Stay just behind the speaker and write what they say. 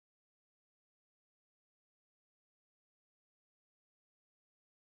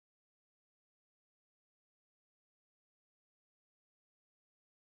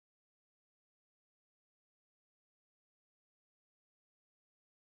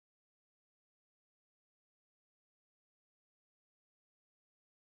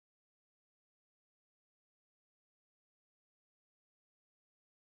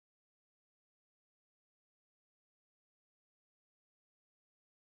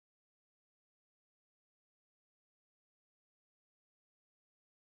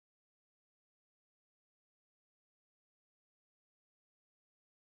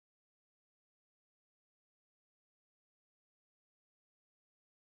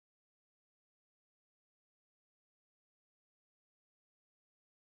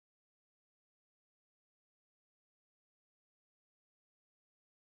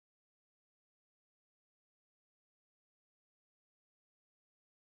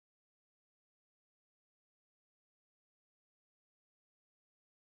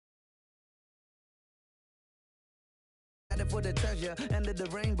for the treasure, end of the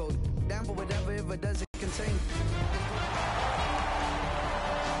rainbow. Down for whatever if it doesn't contain.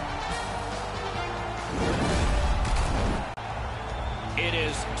 It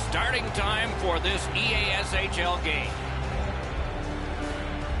is starting time for this EASHL game.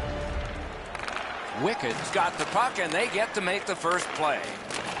 WikkiD's got the puck, and they get to make the first play.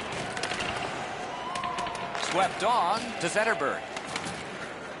 Swept on to Zetterberg.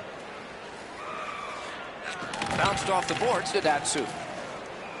 Bounced off the boards to Datsuk.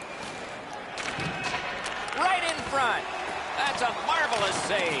 Right in front. That's a marvelous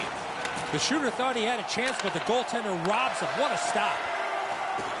save. The shooter thought he had a chance, but the goaltender robs him. What a stop.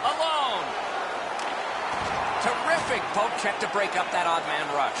 Alone. Terrific poke check to break up that odd man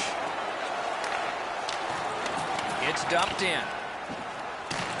rush. It's dumped in.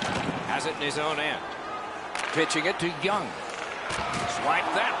 Has it in his own end. Pitching it to Young. Swipe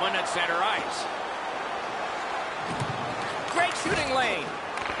that one at center ice. Great shooting lane.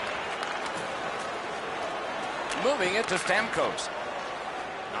 Moving it to Stamkos.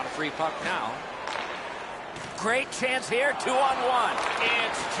 Not a free puck now. Great chance here, 2-on-1.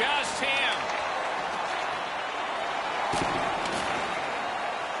 It's just him.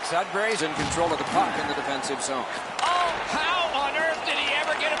 Sudbury's in control of the puck in the defensive zone. Oh, how on earth did he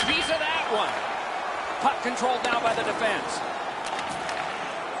ever get a piece of that one? Puck controlled now by the defense.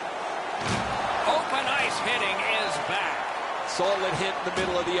 Open ice hitting is back. Solid hit in the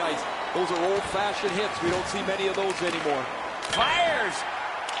middle of the ice. Those are old-fashioned hits. We don't see many of those anymore. Fires.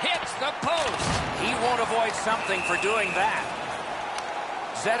 Hits the post. He won't avoid something for doing that.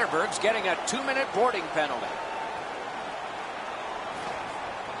 Zetterberg's getting a 2-minute boarding penalty.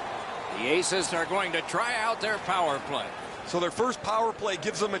 The Aces are going to try out their power play. So their first power play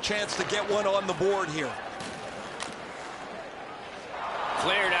gives them a chance to get one on the board here.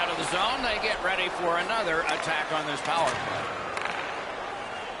 Cleared out of the zone. They get ready for another attack on this power play.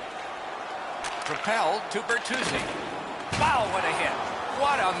 Propelled to Bertuzzi. Wow, what a hit.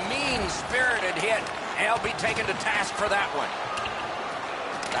 What a mean-spirited hit. He'll be taken to task for that one.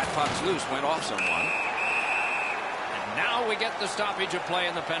 That puck's loose, went off someone. And now we get the stoppage of play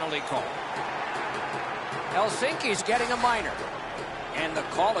in the penalty call. Helsinki's getting a minor. And the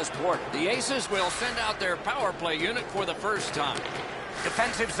call is thwarted. The Aces will send out their power play unit for the first time.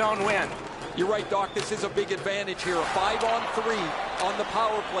 Defensive zone win. You're right, Doc. This is a big advantage here. A 5-on-3 on the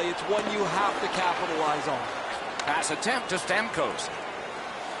power play. It's one you have to capitalize on. Pass attempt to Stamkos.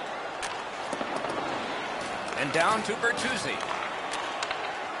 And down to Bertuzzi.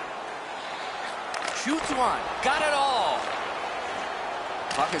 Shoots one. Got it all.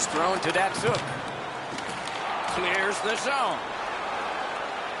 Puck is thrown to Datsuk. Clears the zone.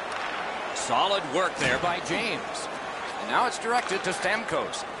 Solid work there by James. And now it's directed to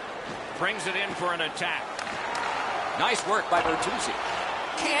Stamkos. Brings it in for an attack. Nice work by Bertuzzi.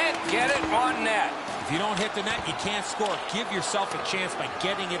 Can't get it on net. If you don't hit the net, you can't score. Give yourself a chance by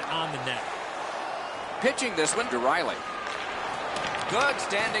getting it on the net. Pitching this one to Riley. Good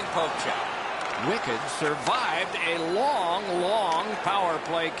standing poke check. WikkiD survived a long power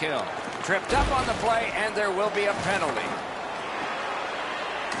play kill. Tripped up on the play, and there will be a penalty.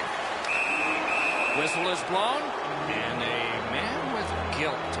 Whistle is blown, and a man with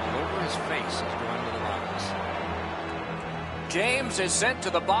guilt all over his face is going to the box. James is sent to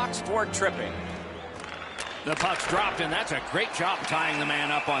the box for tripping. The puck's dropped, and that's a great job tying the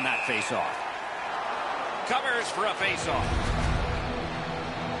man up on that faceoff. Covers for a faceoff.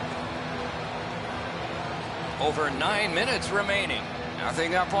 Over 9 minutes remaining.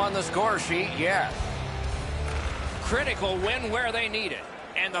 Nothing up on the score sheet yet. Critical win where they need it.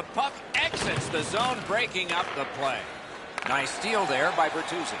 And the puck exits the zone, breaking up the play. Nice steal there by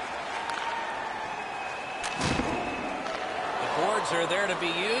Bertuzzi. The boards are there to be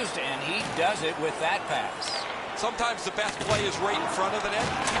used, and he does it with that pass. Sometimes the best play is right in front of the net.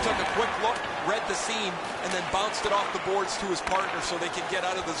 He took a quick look, read the seam, and then bounced it off the boards to his partner so they can get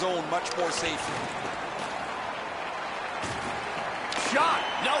out of the zone much more safely. Shot.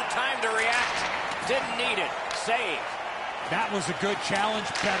 No time to react. Didn't need it. Save. That was a good challenge.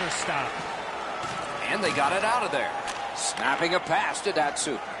 Better stop. And they got it out of there. Snapping a pass to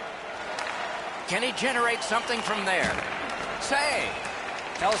Datsuk. Can he generate something from there? Save.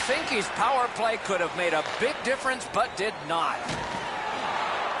 Helsinki's power play could have made a big difference, but did not.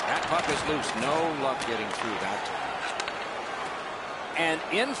 That puck is loose. No luck getting through that time. And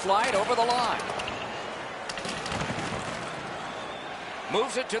in flight over the line.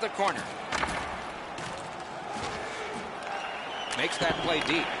 Moves it to the corner. Makes that play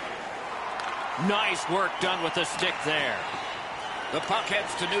deep. Nice work done with the stick there. The puck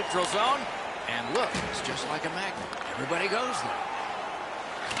heads to neutral zone, And look, it's just like a magnet. Everybody goes there.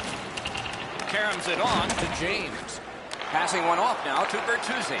 Caroms it on to James. Passing one off now to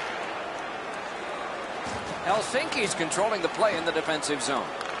Bertuzzi. Helsinki's controlling the play in the defensive zone.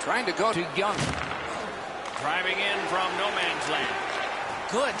 Trying to go to Young. Driving in from no man's land.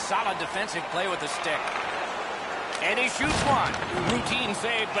 Good, solid defensive play with the stick. And he shoots one. Routine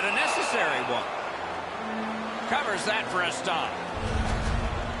save, but a necessary one. Covers that for a stop.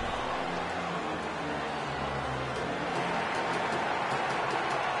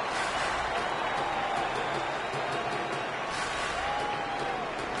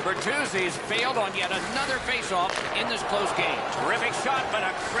 Bertuzzi's failed on yet another faceoff in this close game. Terrific shot, but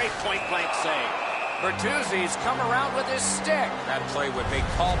a great point-blank save. Bertuzzi's come around with his stick. That play would make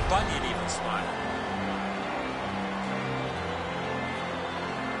Paul Bunyan even smile.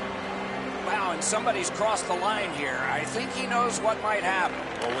 Wow, and somebody's crossed the line here. I think he knows what might happen.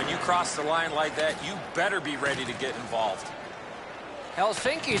 Well, when you cross the line like that, you better be ready to get involved.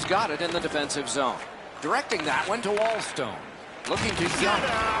 Helsinki's got it in the defensive zone. Directing that one to Wallstone. Looking to Young.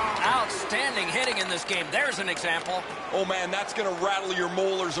 Outstanding hitting in this game. There's an example. Oh, man, that's going to rattle your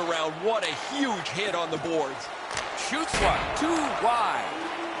molars around. What a huge hit on the boards. Shoots one. Too wide.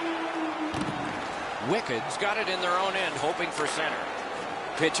 WikkiD's got it in their own end, hoping for center.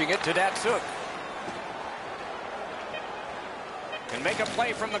 Pitching it to Datsuk. Can make a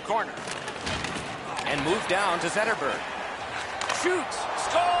play from the corner. And move down to Zetterberg. Shoots.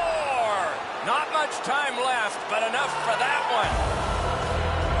 Score! Not much time left, but enough for that one.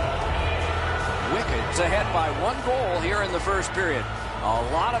 WikkiD's ahead by 1 goal here in the first period. A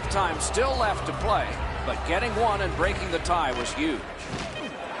lot of time still left to play, but getting one and breaking the tie was huge.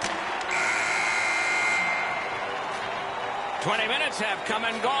 20 minutes have come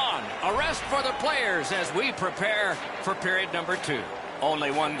and gone. A rest for the players as we prepare for period number 2. Only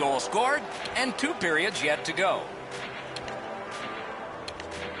 1 goal scored and 2 periods yet to go.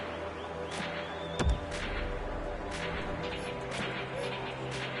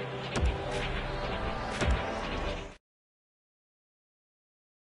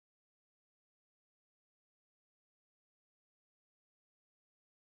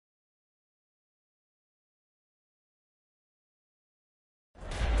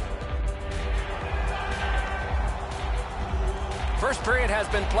 First period has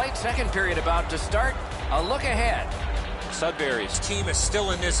been played. Second period about to start. A look ahead. Sudbury's team is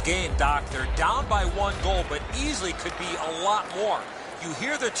still in this game, Doc. They're down by 1 goal, but easily could be a lot more. You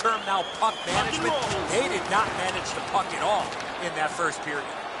hear the term now, puck management. They did not manage the puck at all in that first period.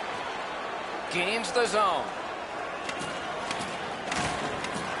 Gains the zone.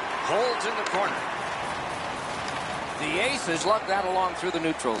 Holds in the corner. The Aces luck that along through the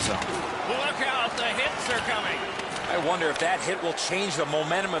neutral zone. Look out, the hits are coming. I wonder if that hit will change the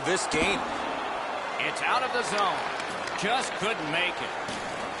momentum of this game. It's out of the zone. Just couldn't make it.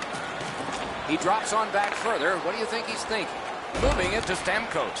 He drops on back further. What do you think he's thinking? Moving it to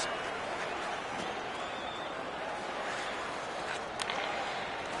Stamkos.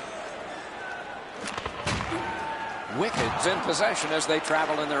 WikkiD's in possession as they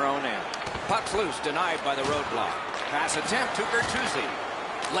travel in their own end. Puck's loose, denied by the roadblock. Pass attempt to Bertuzzi.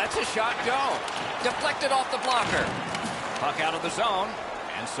 Lets a shot go. Deflected off the blocker. Puck out of the zone,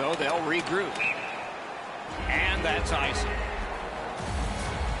 and so they'll regroup. And that's icing.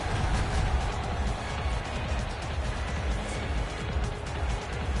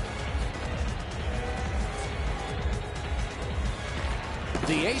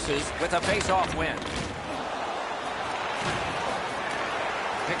 The Aces with a face-off win.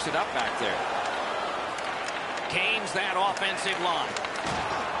 Picks it up back there. Gains that offensive line.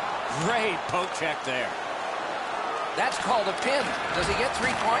 Great poke check there. That's called a pin. Does he get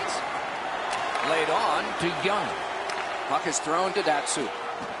 3 points? Laid on to Young. Puck is thrown to Datsuk.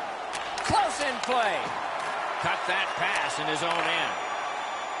 Close in play. Cut that pass in his own end.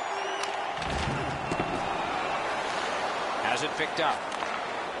 Has it picked up.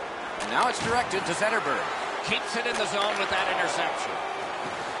 And now it's directed to Zetterberg. Keeps it in the zone with that interception.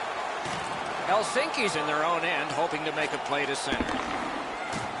 Helsinki's in their own end, hoping to make a play to center.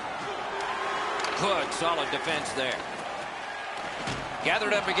 Good, solid defense there.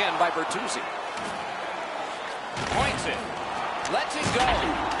 Gathered up again by Bertuzzi. Points it. Lets it go.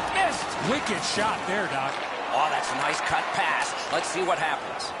 Missed. Wicked shot there, Doc. Oh, that's a nice cut pass. Let's see what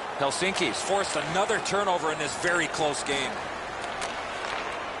happens. Helsinki's forced another turnover in this very close game.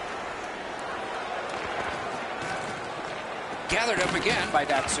 Gathered up again by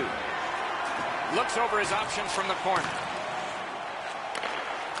Datsuk. Looks over his options from the corner.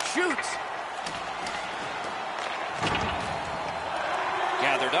 Shoots.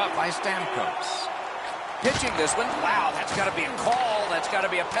 gathered up by Stamkos. Pitching this one. Wow, that's got to be a call. That's got to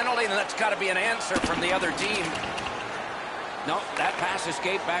be a penalty, and that's got to be an answer from the other team. No, that pass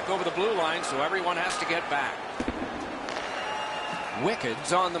escaped back over the blue line, so everyone has to get back.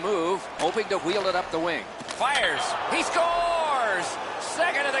 WikkiD's on the move, hoping to wheel it up the wing. Fires. He scores!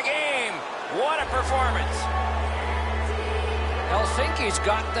 Second of the game. What a performance. Helsinki's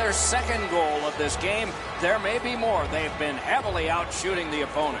got their second goal of this game. There may be more. They've been heavily out shooting the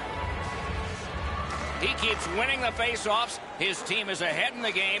opponent. He keeps winning the faceoffs. His team is ahead in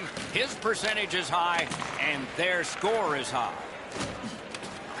the game. His percentage is high, and their score is high.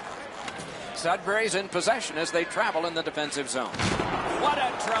 Sudbury's in possession as they travel in the defensive zone. What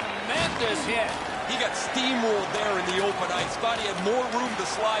a tremendous hit. He got steamrolled there in the open ice. Thought he had more room to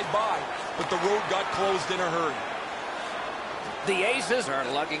slide by, but the road got closed in a hurry. The Aces are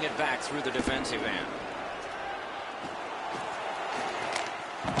lugging it back through the defensive end.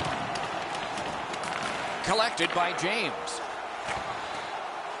 Collected by James.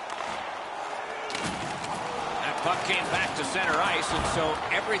 That puck came back to center ice, and so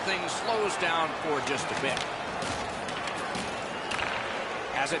everything slows down for just a bit.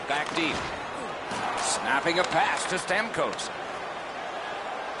 Has it back deep. Snapping a pass to Stamkos.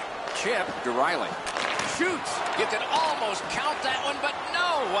 Chip to Riley. Shoots. You could almost count that one, but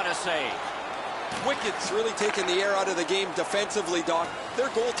no, what a save. WikkiD's really taken the air out of the game defensively, Doc. Their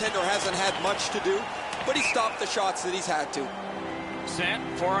goaltender hasn't had much to do, but he stopped the shots that he's had to. Set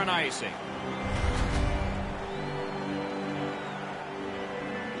for an icing.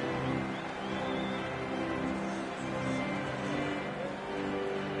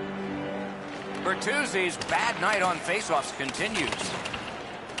 Bertuzzi's bad night on faceoffs continues.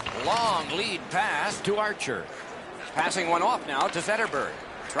 Long lead pass to Archer. Passing one off now to Zetterberg.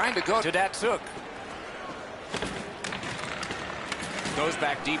 Trying to go to Datsuk. Goes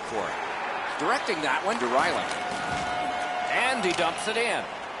back deep for it. Directing that one to Riley. And he dumps it in.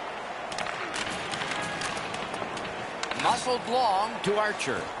 Muscled long to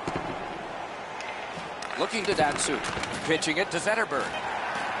Archer. Looking to Datsuk. Pitching it to Zetterberg.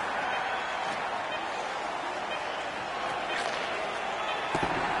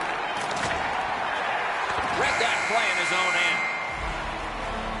 Read that play in his own end.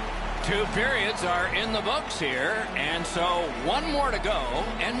 2 periods are in the books here, and so one more to go,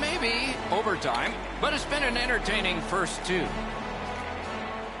 and maybe overtime, but it's been an entertaining first 2.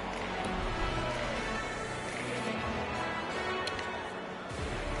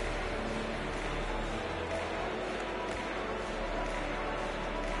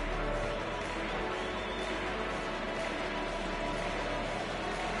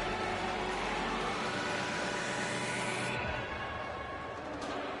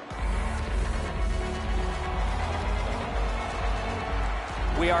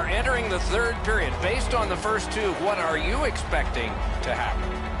 We are entering the 3rd period. Based on the first 2, what are you expecting to happen?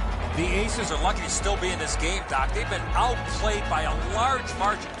 The Aces are lucky to still be in this game, Doc. They've been outplayed by a large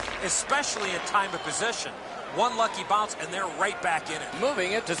margin, especially in time of possession. One lucky bounce, and they're right back in it.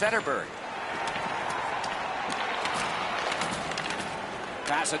 Moving it to Zetterberg.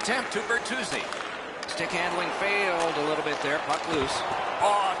 Pass attempt to Bertuzzi. Stick handling failed a little bit there. Puck loose.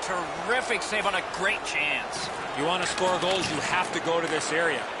 Oh, terrific save on a great chance. You want to score goals, you have to go to this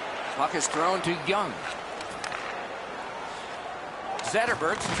area. Puck is thrown to Young.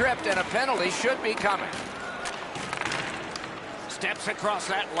 Zetterberg's tripped, and a penalty should be coming. Steps across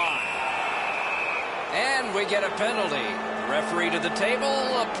that line. And we get a penalty. Referee to the table,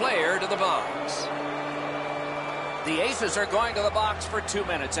 a player to the box. The Aces are going to the box for 2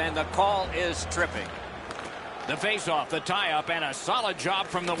 minutes, and the call is tripping. The face-off, the tie-up, and a solid job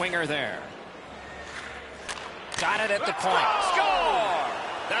from the winger there. Got it at the point. Score!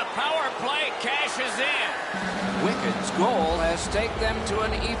 The power play cashes in. WikkiD's goal has taken them to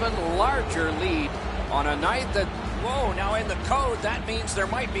an even larger lead on a night that, whoa, now in the code, that means there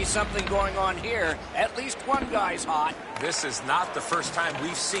might be something going on here. At least one guy's hot. This is not the first time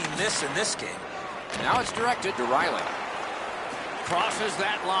we've seen this in this game. Now it's directed to Riley. Crosses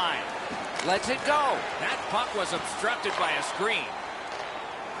that line. Lets it go. That puck was obstructed by a screen.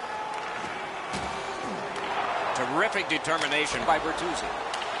 Terrific determination by Bertuzzi.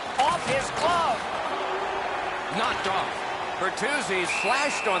 Off his glove. Knocked off. Bertuzzi's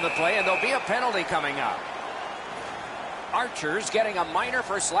flashed on the play, and there'll be a penalty coming up. Archer's getting a minor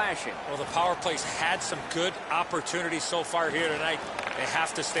for slashing. Well, the power play's had some good opportunities so far here tonight. They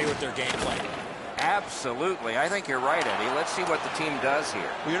have to stay with their game plan. Absolutely. I think you're right, Eddie. Let's see what the team does here.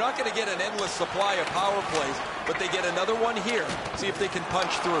 Well, you're not going to get an endless supply of power plays, but they get another one here. See if they can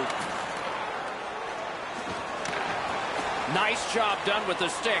punch through. Nice job done with the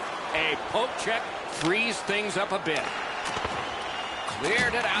stick. A poke check frees things up a bit.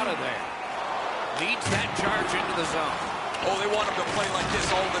 Cleared it out of there. Leads that charge into the zone. Oh, they want him to play like this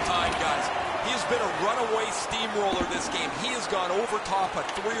all the time, guys. He has been a runaway steamroller this game. He has gone over top of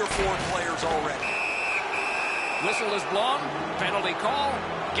 3 or 4 players already. Whistle is blown. Penalty call.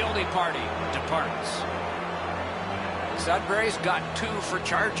 Guilty party departs. Sudbury's got 2 for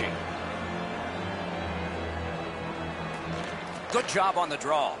charging. Good job on the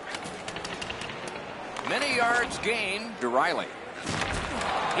draw. Many yards gained to Riley.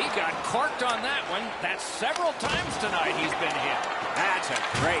 He got corked on that one. That's several times tonight he's been hit. That's a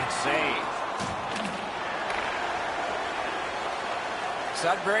great save.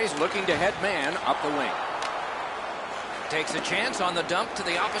 Sudbury's looking to head man up the wing. Takes a chance on the dump to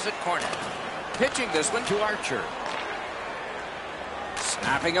the opposite corner. Pitching this one to Archer.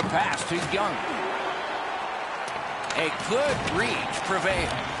 Snapping a pass to Young. A good reach prevailed.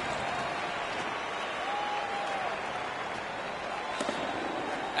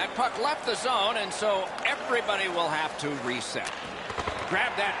 That puck left the zone, and so everybody will have to reset.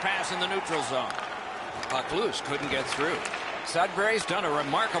 Grab that pass in the neutral zone. Puck loose, couldn't get through. Sudbury's done a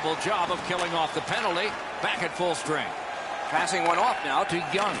remarkable job of killing off the penalty. Back at full strength. Passing one off now to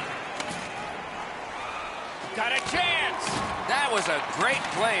Young. Got a chance! That was a great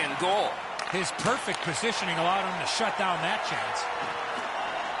play and goal. His perfect positioning allowed him to shut down that chance.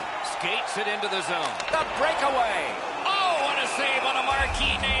 Skates it into the zone. The breakaway. Oh, what a save on a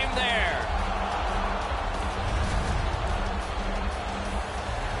marquee name there.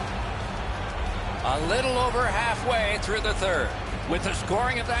 A little over halfway through the third. With the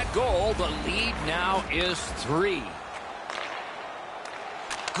scoring of that goal, the lead now is 3.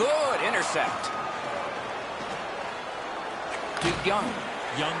 Good intercept. To Young.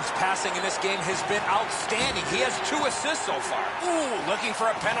 Young's passing in this game has been outstanding. He has 2 assists so far. Ooh, looking for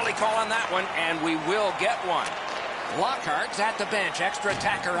a penalty call on that one, and we will get one. Lockhart's at the bench, extra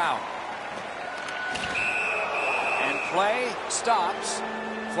attacker out. And play stops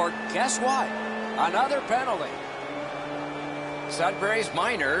for, guess what? Another penalty. Sudbury's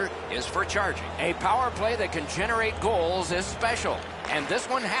minor is for charging. A power play that can generate goals is special, and this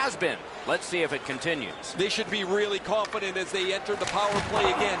one has been. Let's see if it continues. They should be really confident as they enter the power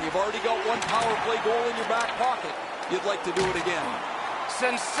play again. You've already got 1 power play goal in your back pocket. You'd like to do it again.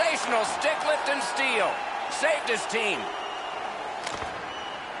 Sensational stick lift and steal. Saved his team.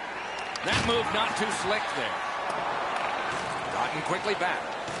 That move not too slick there. Gotten quickly back.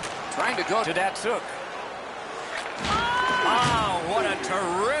 Trying to go to Datsuk. Oh, what a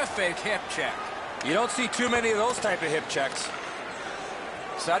terrific hip check. You don't see too many of those type of hip checks.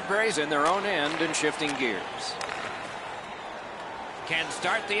 Sudbury's in their own end and shifting gears. Can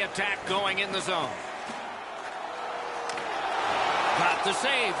start the attack going in the zone. Got the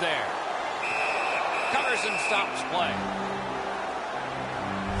save there. Covers and stops play.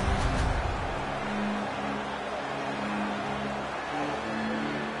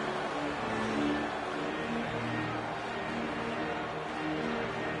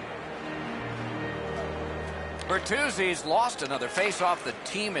 Bertuzzi's lost another face-off. The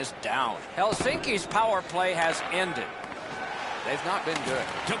team is down. Helsinki's power play has ended. They've not been good.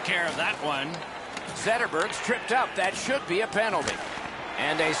 Took care of that one. Zetterberg's tripped up. That should be a penalty.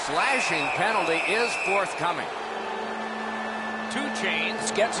 And a slashing penalty is forthcoming. 2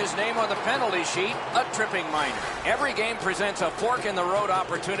 Chains gets his name on the penalty sheet. A tripping minor. Every game presents a fork-in-the-road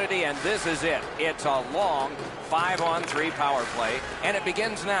opportunity, and this is it. It's a long 5-on-3 power play, and it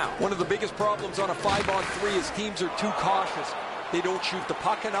begins now. One of the biggest problems on a 5-on-3 is teams are too cautious. They don't shoot the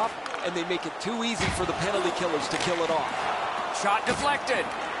puck enough, and they make it too easy for the penalty killers to kill it off. Shot deflected.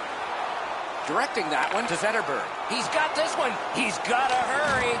 Directing that one to Zetterberg. He's got this one. He's got to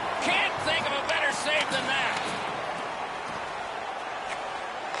hurry. Can't think of a better save than that.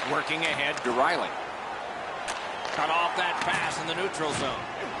 Working ahead to Riley. Cut off that pass in the neutral zone.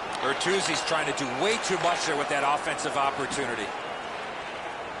 Bertuzzi's trying to do way too much there with that offensive opportunity.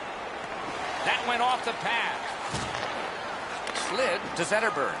 That went off the pad. Slid to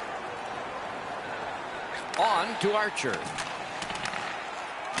Zetterberg. On to Archer.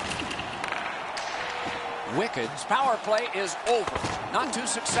 WikkiD's power play is over. Not too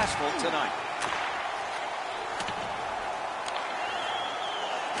successful tonight.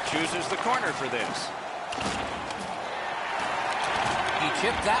 Chooses the corner for this. He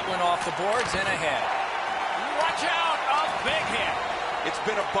chipped that one off the boards and ahead. Watch out! A big hit. It's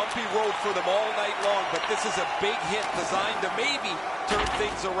been a bumpy road for them all night long, but this is a big hit designed to maybe turn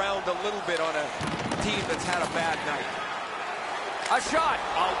things around a little bit on a team that's had a bad night. A shot.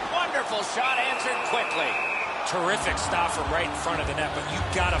 A wonderful shot answered quickly. Terrific stop from right in front of the net, but you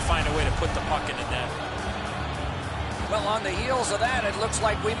got to find a way to put the puck in the net. Well, on the heels of that, it looks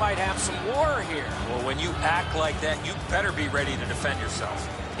like we might have some war here. Well, when you act like that, you better be ready to defend yourself.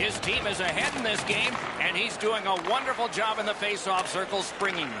 His team is ahead in this game, and he's doing a wonderful job in the face-off circle,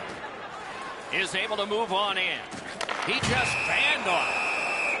 springing them. Is able to move on in. He just fanned on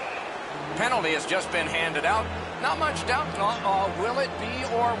it. Penalty has just been handed out. Not much doubt. Will it be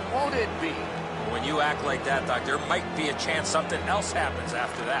or won't it be? When you act like that, Doc, there might be a chance something else happens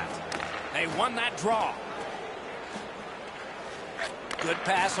after that. They won that draw. Good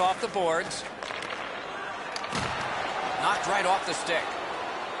pass off the boards. Knocked right off the stick.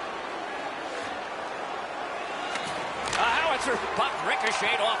 A howitzer. Puck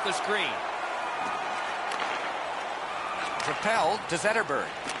ricocheted off the screen. Propelled to Zetterberg.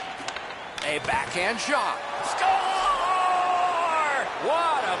 A backhand shot. Score!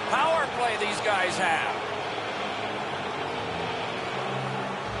 What a power play these guys have.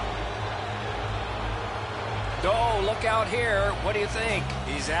 Oh, look out here. What do you think?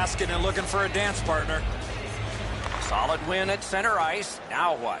 He's asking and looking for a dance partner. Solid win at center ice.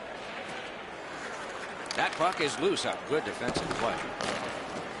 Now what? That puck is loose up. Good defensive play.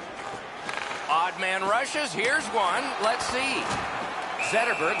 Odd man rushes. Here's one. Let's see.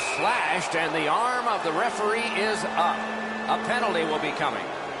 Zetterberg slashed, and the arm of the referee is up. A penalty will be coming.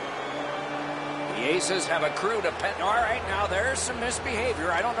 The Aces have accrued a penalty. All right, now there's some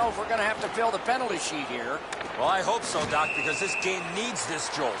misbehavior. I don't know if we're going to have to fill the penalty sheet here. Well, I hope so, Doc, because this game needs this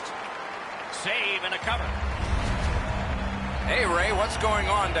jolt. Save and a cover. Hey, Ray, what's going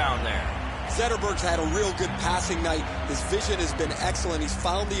on down there? Zetterberg's had a real good passing night. His vision has been excellent. He's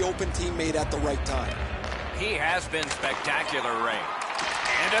found the open teammate at the right time. He has been spectacular, Ray.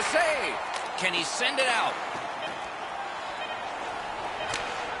 And a save. Can he send it out?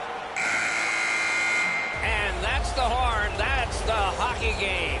 And that's the horn. That's the hockey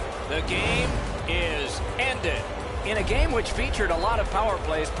game. The game is ended. In a game which featured a lot of power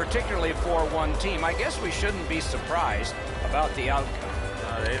plays, particularly for one team, I guess we shouldn't be surprised about the outcome.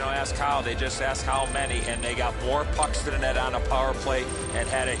 They don't ask how, they just ask how many, and they got more pucks to the net on a power play and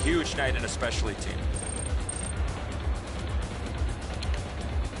had a huge night in a specialty team.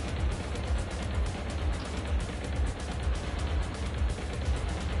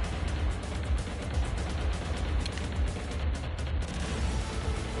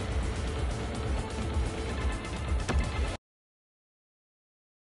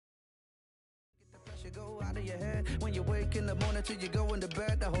 Go out of your head when you wake in the morning till you go into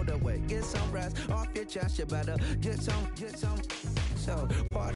bed. Hold up, wait, get some rest off your chest. You better get some. So,